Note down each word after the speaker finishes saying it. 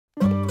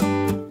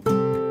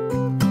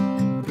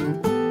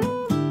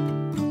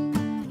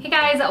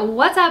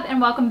what's up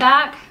and welcome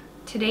back.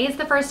 Today is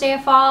the first day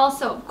of fall,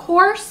 so of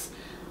course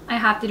I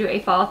have to do a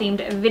fall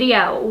themed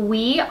video.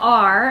 We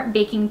are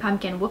baking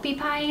pumpkin whoopie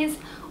pies.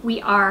 We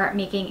are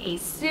making a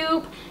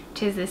soup.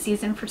 'Tis the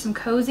season for some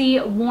cozy,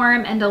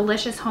 warm, and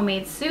delicious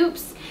homemade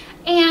soups.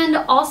 And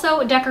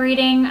also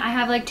decorating. I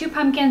have like 2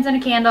 pumpkins and a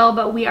candle,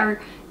 but we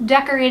are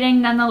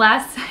decorating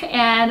nonetheless,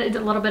 and a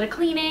little bit of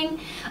cleaning.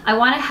 I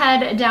want to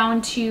head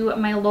down to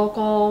my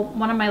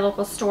one of my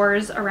local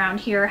stores around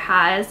here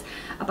has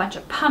a bunch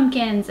of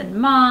pumpkins and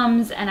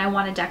mums, and I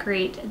want to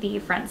decorate the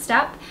front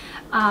step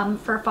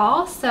for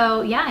fall.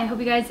 So yeah, I hope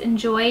you guys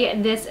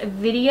enjoy this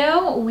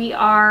video.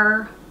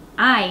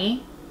 I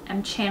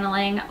am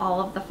channeling all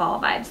of the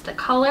fall vibes. The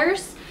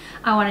colors,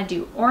 I want to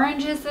do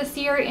oranges this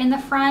year in the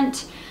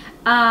front,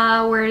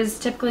 whereas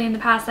typically in the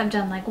past I've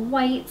done like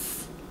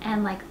whites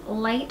and like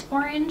light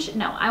orange.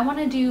 No, I want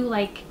to do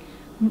like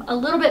a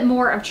little bit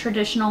more of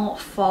traditional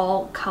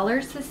fall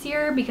colors this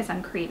year because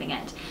I'm craving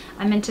it.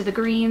 I'm into the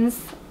greens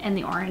and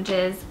the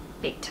oranges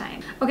big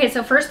time. Okay,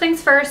 so first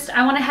things first,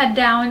 I want to head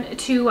down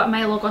to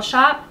my local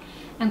shop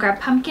and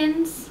grab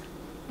pumpkins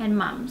and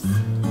mums.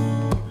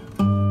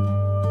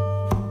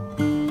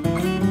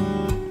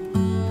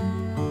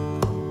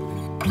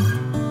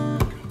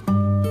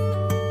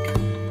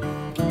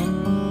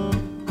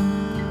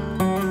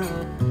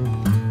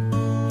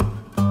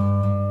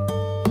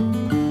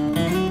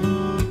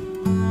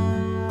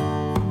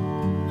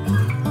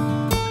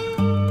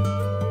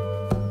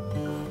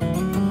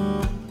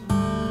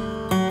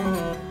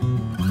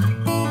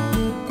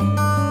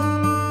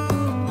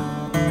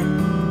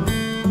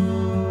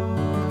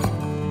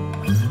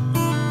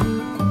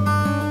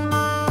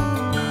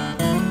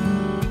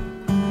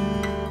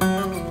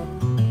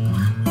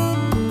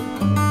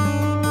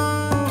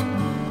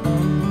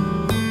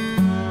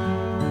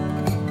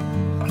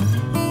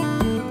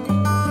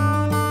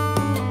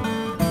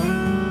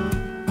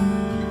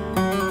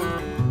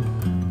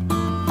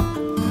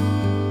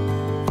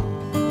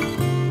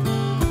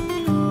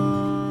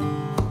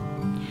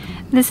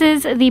 This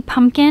is the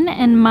pumpkin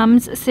and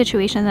mums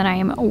situation that I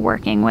am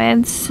working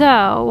with.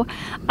 So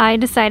I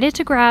decided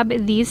to grab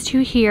these 2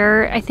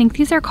 here. I think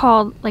these are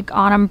called like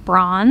autumn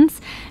bronze.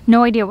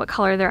 No idea what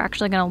color they're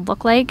actually going to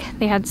look like.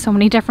 They had so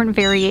many different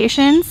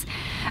variations.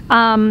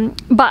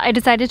 But I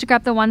decided to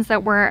grab the ones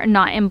that were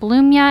not in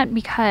bloom yet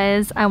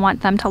because I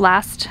want them to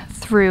last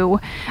through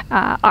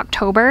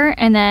October.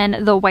 And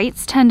then the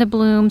whites tend to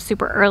bloom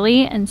super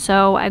early. And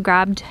so I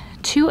grabbed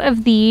 2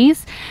 of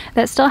these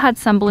that still had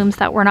some blooms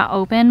that were not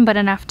open, but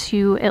enough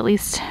to at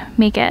least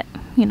make it,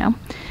 you know,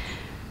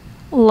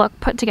 look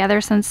put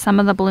together since some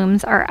of the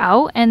blooms are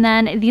out. And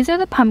then these are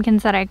the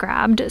pumpkins that I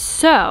grabbed.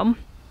 So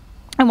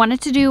I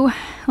wanted to do,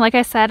 like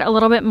I said, a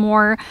little bit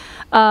more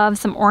of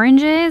some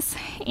oranges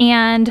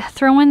and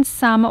throw in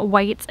some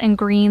whites and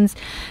greens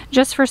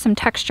just for some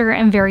texture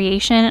and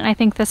variation. And I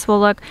think this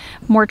will look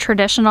more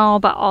traditional,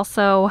 but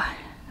also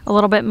a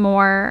little bit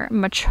more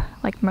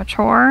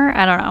mature,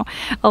 I don't know,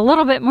 a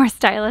little bit more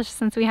stylish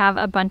since we have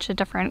a bunch of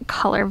different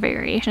color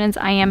variations.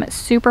 I am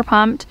super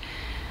pumped.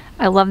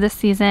 I love this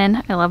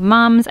season. I love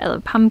mums. I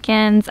love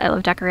pumpkins. I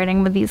love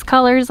decorating with these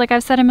colors, like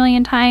I've said a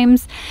million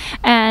times.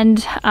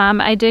 And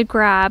I did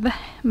grab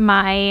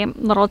my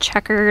little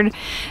checkered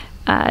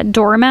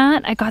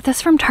doormat. I got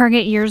this from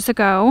Target years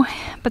ago,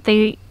 but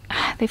they've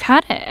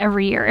had it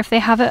every year. If they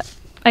have it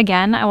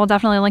again, I will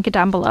definitely link it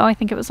down below. I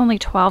think it was only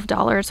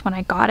 $12 when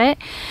I got it.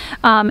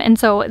 And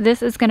so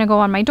this is going to go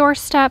on my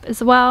doorstep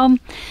as well.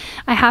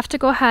 I have to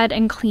go ahead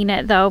and clean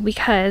it though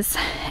because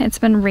it's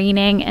been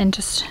raining and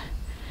just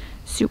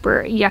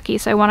super yucky.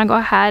 So I want to go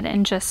ahead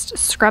and just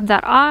scrub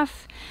that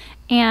off,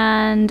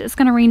 and it's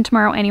going to rain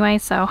tomorrow anyway,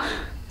 so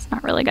it's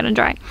not really going to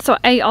dry. So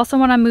I also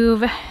want to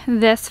move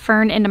this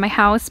fern into my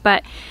house,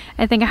 but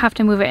I think I have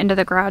to move it into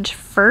the garage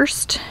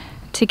first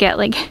to get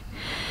like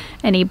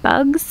any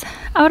bugs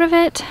out of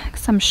it,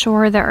 because I'm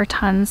sure there are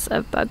tons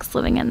of bugs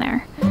living in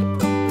there.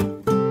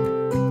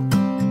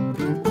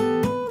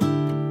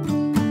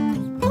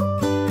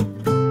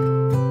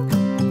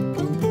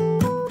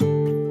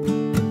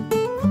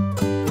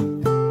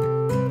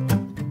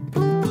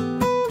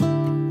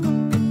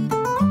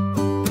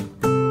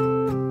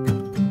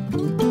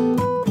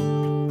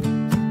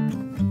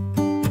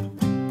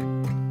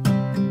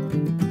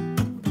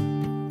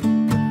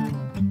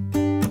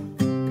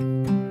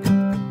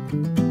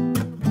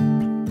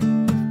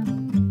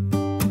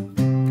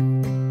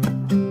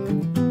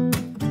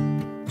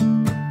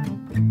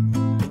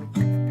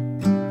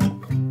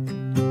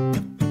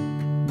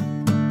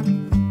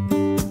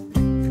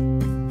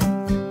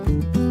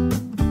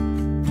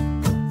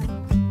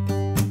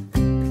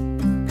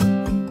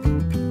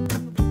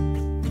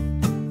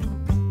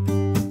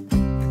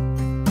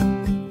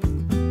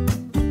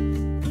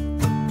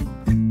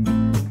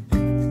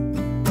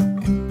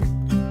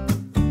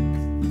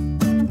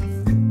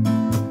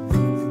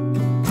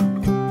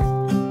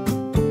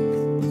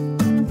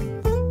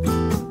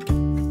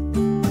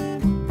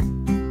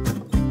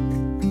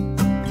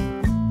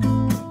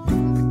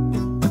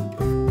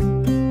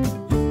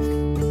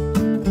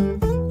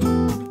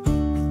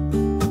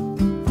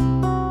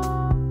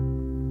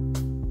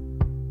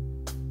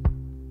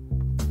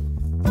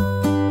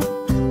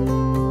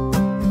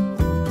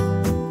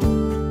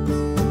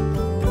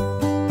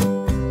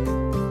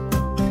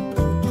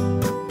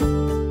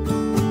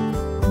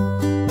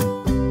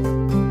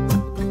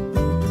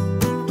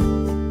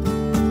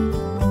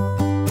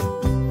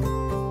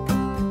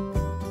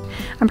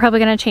 probably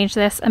going to change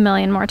this a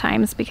million more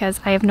times because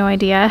I have no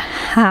idea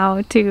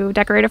how to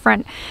decorate a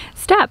front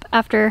step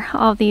after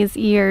all these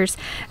years.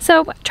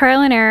 So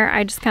trial and error,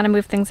 I just kind of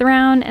move things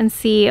around and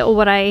see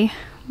what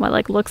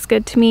like looks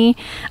good to me.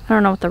 I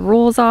don't know what the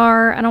rules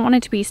are. I don't want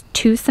it to be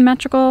too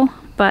symmetrical,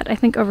 but I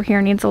think over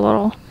here needs a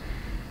little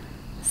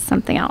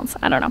something else.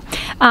 I don't know.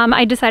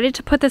 I decided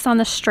to put this on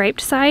the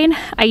striped side.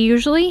 I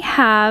usually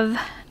have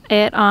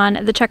it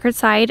on the checkered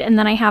side, and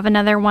then I have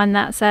another one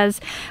that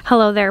says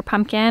hello there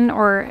pumpkin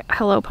or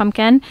hello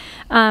pumpkin,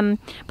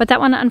 but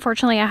that one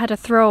unfortunately I had to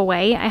throw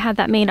away. I had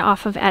that made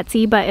off of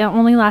Etsy, but it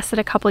only lasted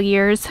a couple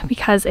years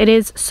because it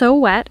is so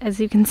wet, as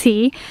you can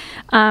see,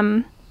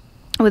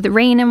 with the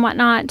rain and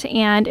whatnot,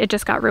 and it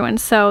just got ruined.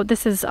 So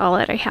this is all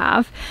that I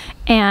have,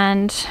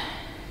 and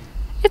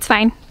it's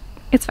fine.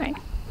 It's fine.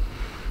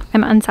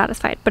 I'm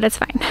unsatisfied, but it's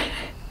fine.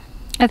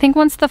 I think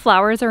once the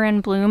flowers are in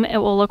bloom, it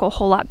will look a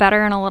whole lot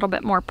better and a little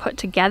bit more put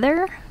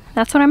together.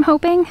 That's what I'm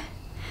hoping.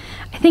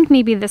 I think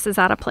maybe this is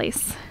out of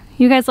place.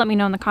 You guys let me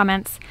know in the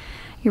comments.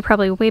 You're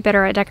probably way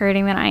better at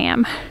decorating than I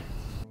am.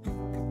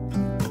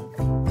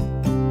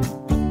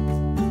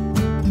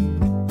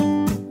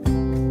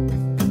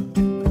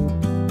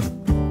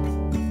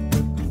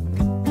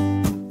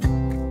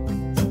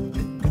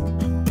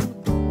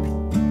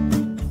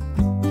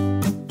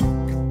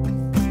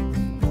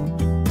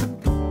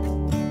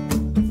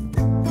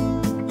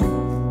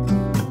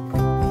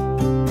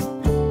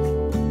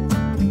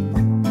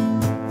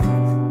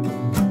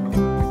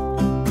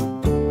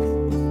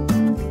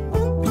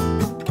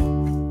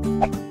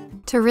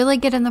 To really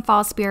get in the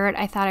fall spirit,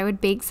 I thought I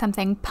would bake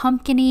something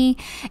pumpkin-y.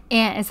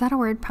 And is that a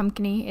word,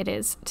 pumpkin-y? It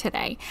is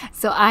today.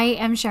 So I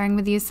am sharing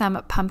with you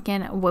some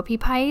pumpkin whoopie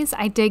pies.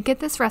 I did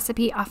get this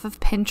recipe off of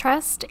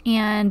Pinterest,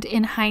 and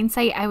in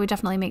hindsight, I would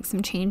definitely make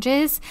some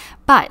changes,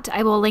 but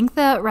I will link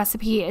the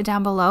recipe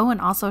down below and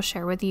also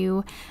share with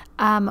you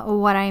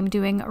what I'm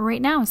doing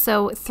right now.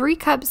 So 3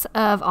 cups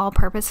of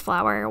all-purpose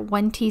flour,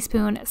 1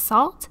 teaspoon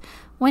salt,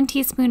 1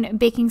 teaspoon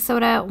baking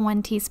soda,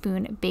 1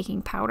 teaspoon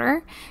baking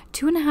powder,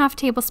 2.5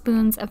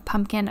 tablespoons of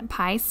pumpkin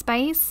pie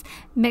spice,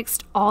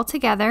 mixed all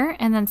together,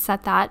 and then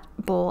set that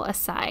bowl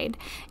aside.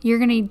 You're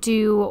gonna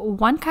do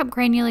 1 cup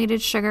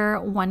granulated sugar,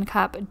 1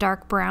 cup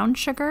dark brown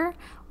sugar,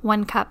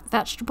 1 cup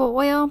vegetable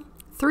oil,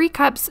 3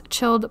 cups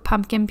chilled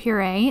pumpkin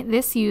puree.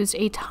 This used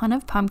a ton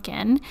of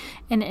pumpkin,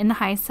 and in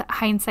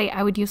hindsight,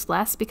 I would use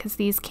less because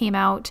these came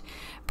out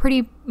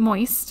pretty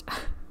moist.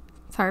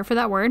 Sorry for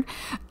that word.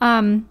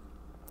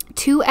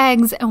 2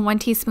 eggs and 1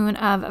 teaspoon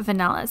of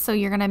vanilla. So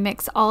you're gonna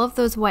mix all of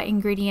those wet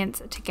ingredients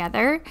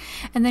together,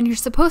 and then you're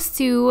supposed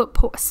to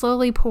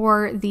slowly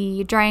pour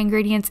the dry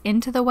ingredients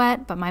into the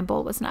wet, but my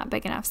bowl was not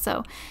big enough,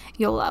 so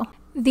YOLO.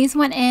 These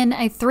went in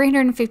a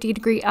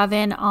 350-degree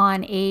oven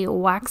on a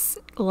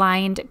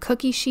wax-lined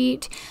cookie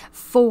sheet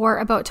for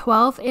about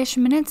 12-ish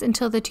minutes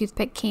until the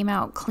toothpick came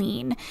out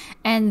clean.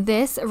 And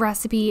this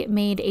recipe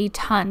made a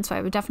ton, so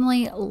I would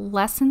definitely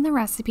lessen the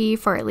recipe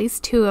for at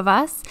least 2 of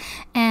us.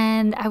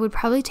 And I would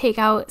probably take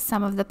out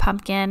some of the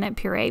pumpkin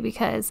puree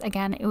because,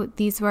 again,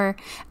 these were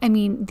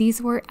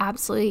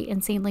absolutely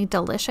insanely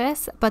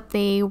delicious, but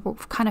they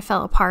kind of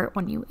fell apart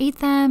when you ate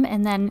them,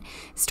 and then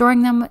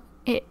storing them,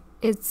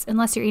 it's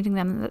unless you're eating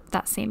them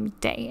that same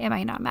day, it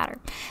might not matter.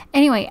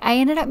 Anyway, I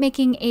ended up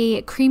making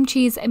a cream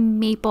cheese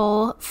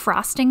maple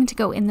frosting to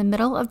go in the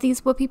middle of these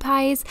whoopie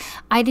pies.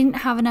 I didn't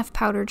have enough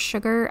powdered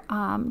sugar,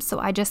 so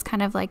I just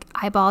kind of like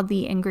eyeballed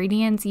the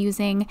ingredients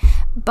using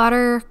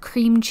butter,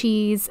 cream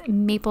cheese,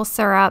 maple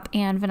syrup,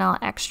 and vanilla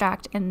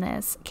extract, and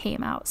this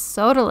came out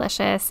so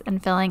delicious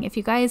and filling. If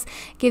you guys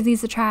give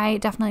these a try,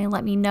 definitely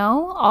let me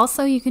know.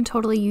 Also, you can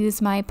totally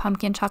use my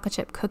pumpkin chocolate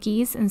chip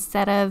cookies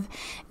instead of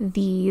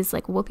these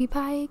like whoopie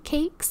pie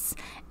cakes,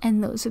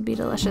 and those would be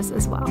delicious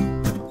as well.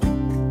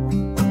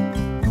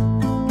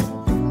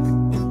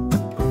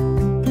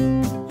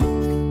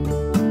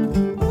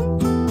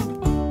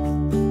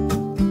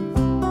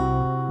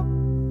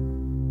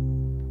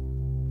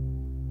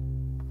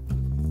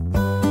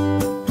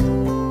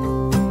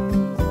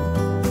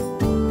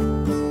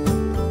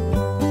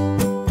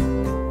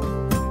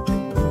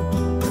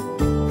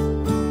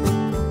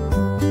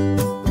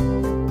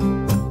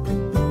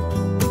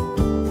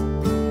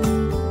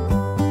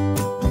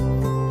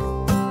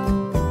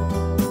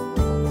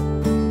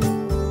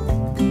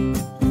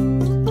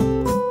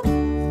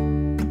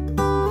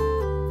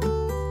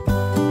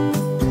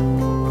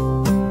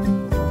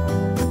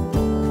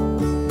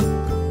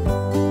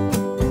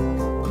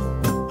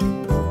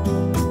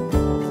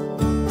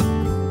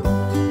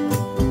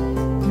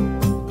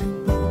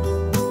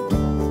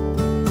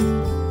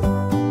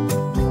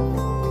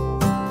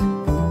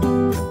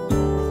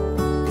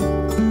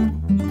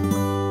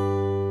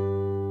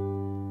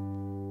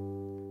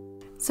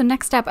 So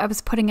next up, I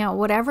was putting out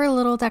whatever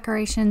little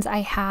decorations I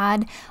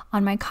had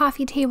on my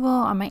coffee table,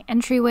 on my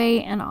entryway,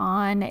 and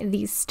on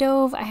the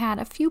stove. I had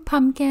a few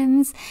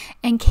pumpkins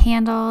and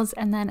candles,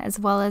 and then as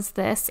well as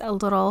this, a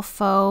little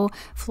faux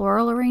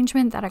floral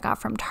arrangement that I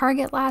got from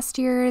Target last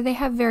year. They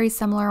have very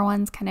similar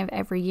ones kind of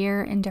every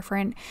year in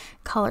different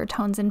color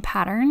tones and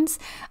patterns.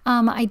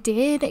 I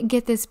did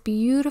get this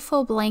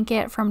beautiful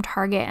blanket from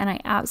Target, and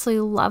I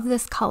absolutely love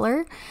this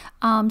color.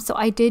 So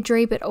I did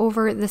drape it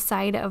over the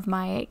side of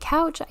my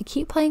couch. I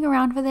keep playing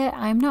around with it.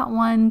 I'm not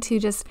one to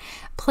just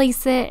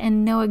place it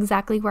and know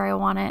exactly where I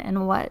want it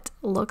and what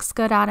looks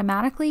good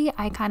automatically.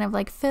 I kind of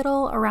like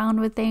fiddle around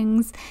with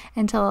things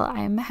until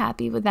I'm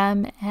happy with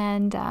them.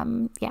 And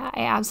yeah,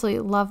 I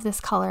absolutely love this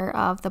color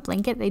of the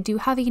blanket. They do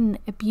have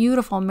a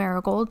beautiful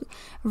marigold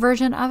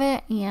version of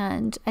it,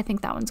 and I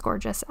think that one's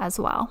gorgeous as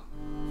well.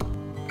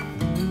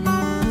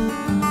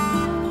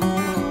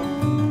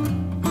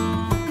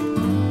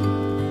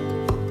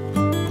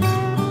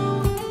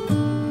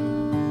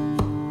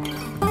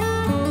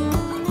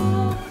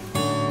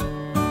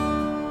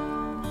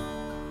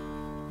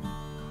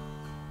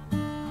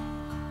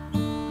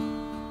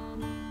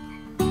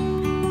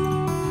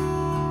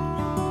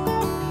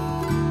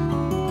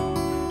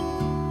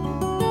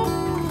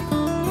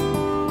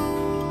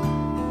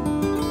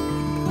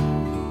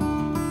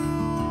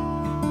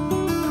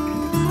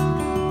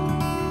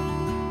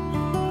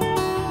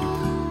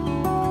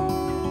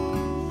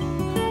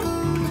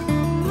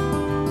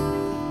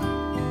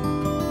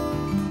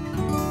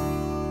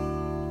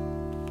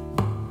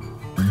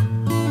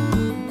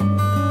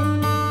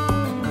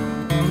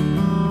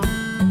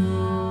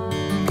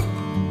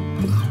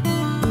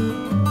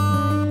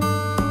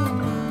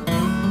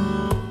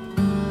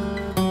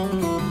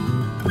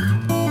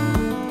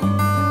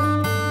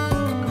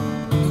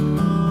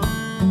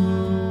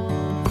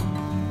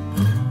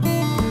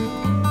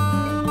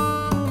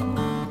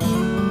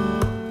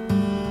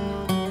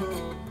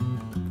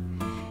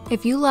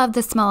 If you love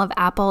the smell of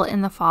apple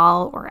in the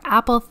fall or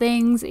apple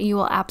things, you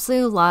will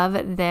absolutely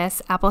love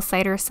this apple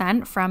cider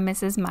scent from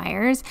Mrs.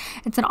 Meyer's.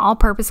 It's an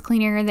all-purpose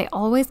cleaner. They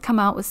always come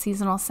out with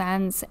seasonal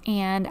scents,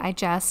 and I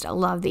just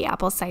love the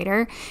apple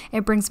cider.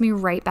 It brings me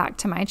right back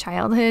to my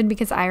childhood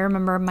because I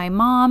remember my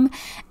mom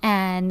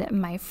and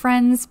my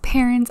friends'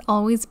 parents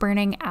always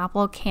burning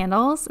apple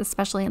candles,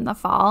 especially in the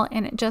fall,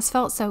 and it just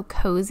felt so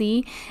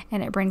cozy,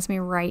 and it brings me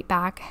right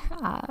back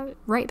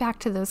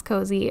to those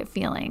cozy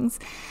feelings.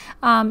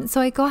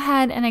 So I go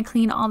ahead and I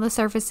clean all the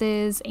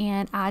surfaces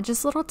and add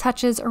just little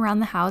touches around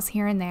the house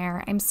here and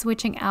there. I'm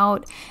switching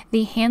out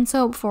the hand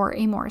soap for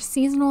a more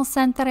seasonal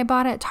scent that I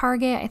bought at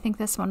Target. I think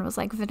this one was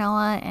like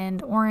vanilla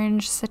and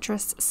orange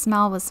citrus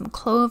smell with some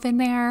clove in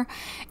there,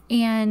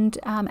 and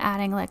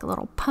adding like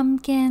little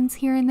pumpkins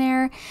here and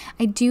there.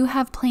 I do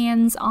have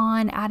plans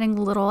on adding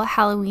little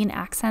Halloween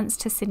accents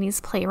to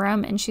Sydney's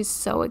playroom, and she's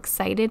so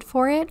excited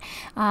for it.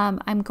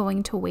 I'm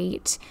going to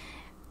wait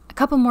a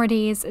couple more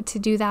days to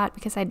do that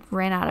because I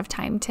ran out of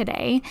time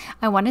today.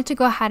 I wanted to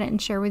go ahead and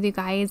share with you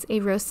guys a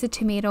roasted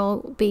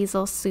tomato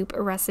basil soup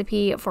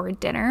recipe for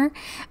dinner.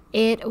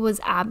 It was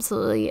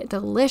absolutely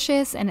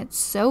delicious and it's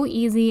so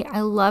easy.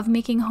 I love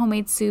making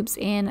homemade soups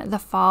in the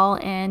fall,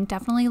 and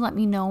definitely let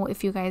me know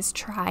if you guys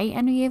try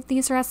any of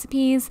these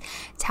recipes.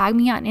 Tag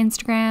me on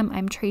Instagram.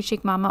 I'm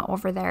Chic Mama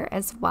over there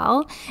as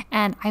well,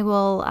 and I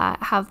will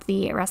have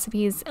the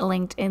recipes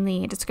linked in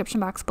the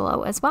description box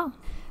below as well.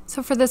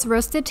 So for this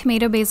roasted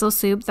tomato basil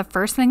soup, the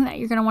first thing that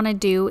you're going to want to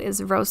do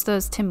is roast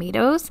those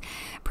tomatoes.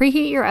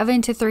 Preheat your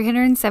oven to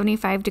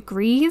 375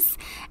 degrees.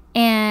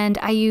 And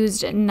I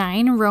used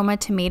 9 Roma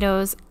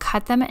tomatoes,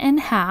 cut them in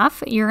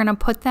half. You're gonna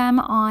put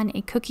them on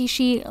a cookie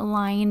sheet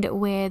lined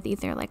with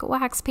either like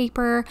wax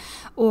paper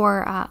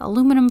or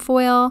aluminum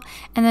foil,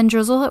 and then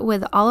drizzle it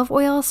with olive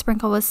oil,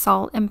 sprinkle with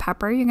salt and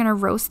pepper. You're gonna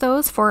roast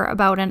those for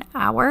about an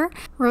hour.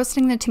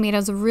 Roasting the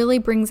tomatoes really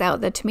brings out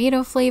the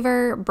tomato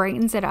flavor,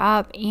 brightens it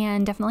up,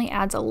 and definitely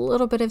adds a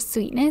little bit of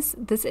sweetness.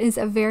 This is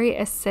a very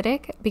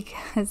acidic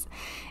because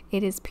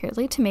it is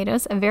purely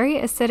tomatoes, a very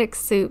acidic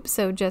soup,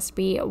 so just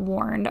be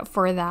warned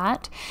for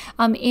that.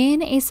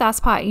 In a sauce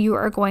pot, you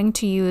are going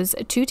to use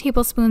 2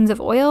 tablespoons of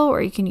oil,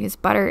 or you can use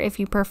butter if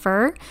you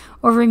prefer,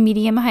 over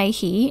medium-high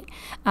heat.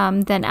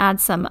 Then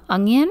add some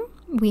onion.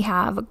 We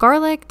have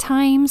garlic,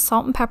 thyme,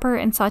 salt and pepper,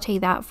 and saute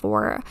that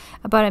for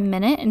about a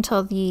minute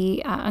until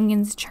the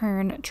onions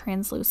turn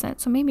translucent,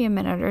 so maybe a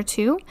minute or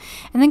 2.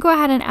 And then go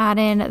ahead and add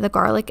in the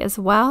garlic as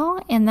well,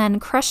 and then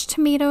crushed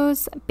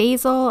tomatoes,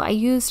 basil. I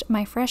used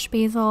my fresh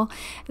basil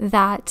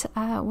that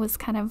was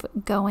kind of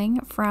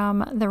going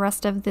from the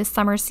rest of this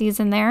summer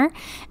season there.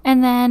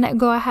 And then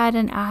go ahead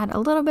and add a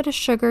little bit of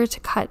sugar to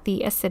cut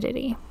the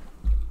acidity.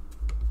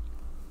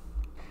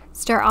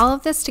 Stir all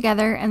of this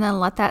together and then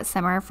let that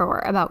simmer for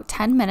about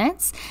 10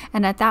 minutes.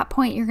 And at that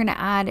point, you're going to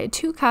add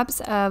 2 cups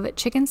of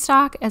chicken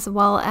stock as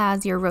well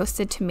as your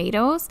roasted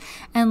tomatoes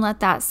and let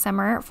that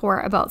simmer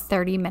for about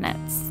 30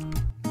 minutes.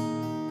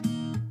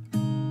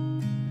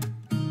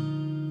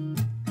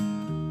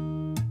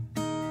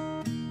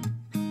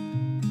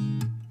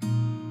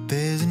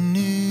 There's a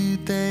new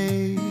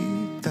day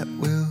that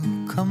will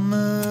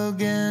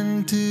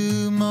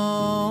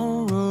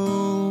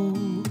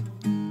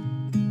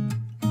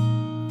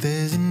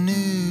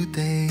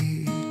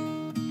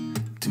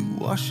to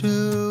wash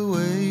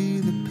away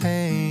the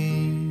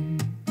pain.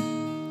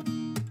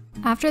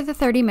 After the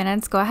 30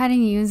 minutes, go ahead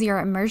and use your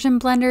immersion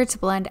blender to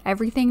blend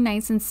everything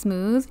nice and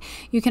smooth.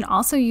 You can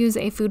also use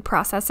a food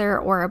processor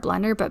or a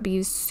blender, but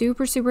be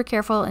super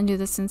careful and do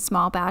this in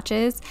small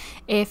batches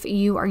if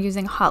you are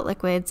using hot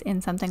liquids in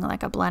something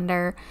like a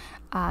blender,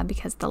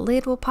 because the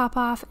lid will pop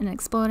off and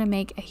explode and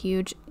make a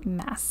huge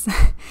mess.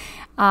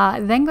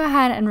 Then go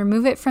ahead and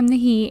remove it from the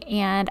heat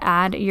and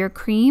add your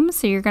cream.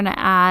 So you're going to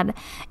add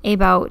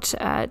about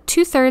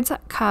 2/3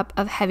 cup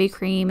of heavy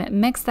cream,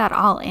 mix that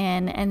all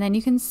in, and then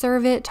you can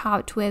serve it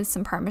topped with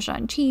some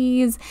Parmesan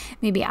cheese,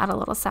 maybe add a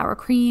little sour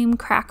cream,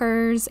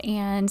 crackers,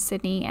 and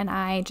Sydney and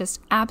I just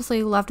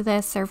absolutely loved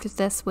this. Served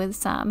this with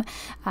some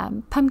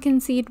pumpkin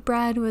seed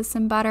bread with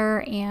some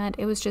butter, and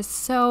it was just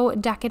so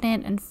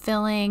decadent and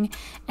filling,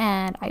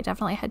 and I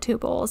definitely had 2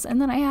 bowls,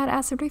 and then I had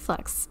acid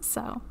reflux,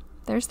 so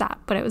there's that,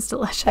 but it was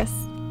delicious.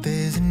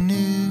 There's a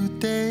new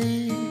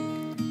day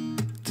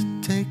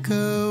to take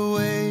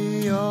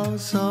away your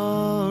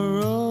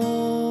sorrow,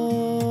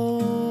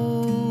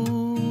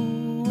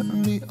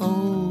 and the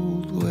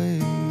old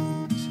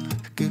ways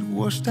get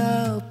washed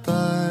out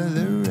by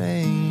the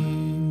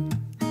rain.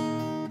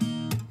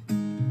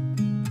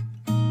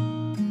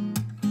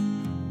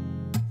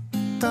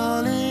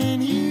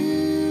 Darling,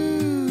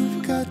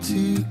 you've got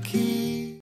to keep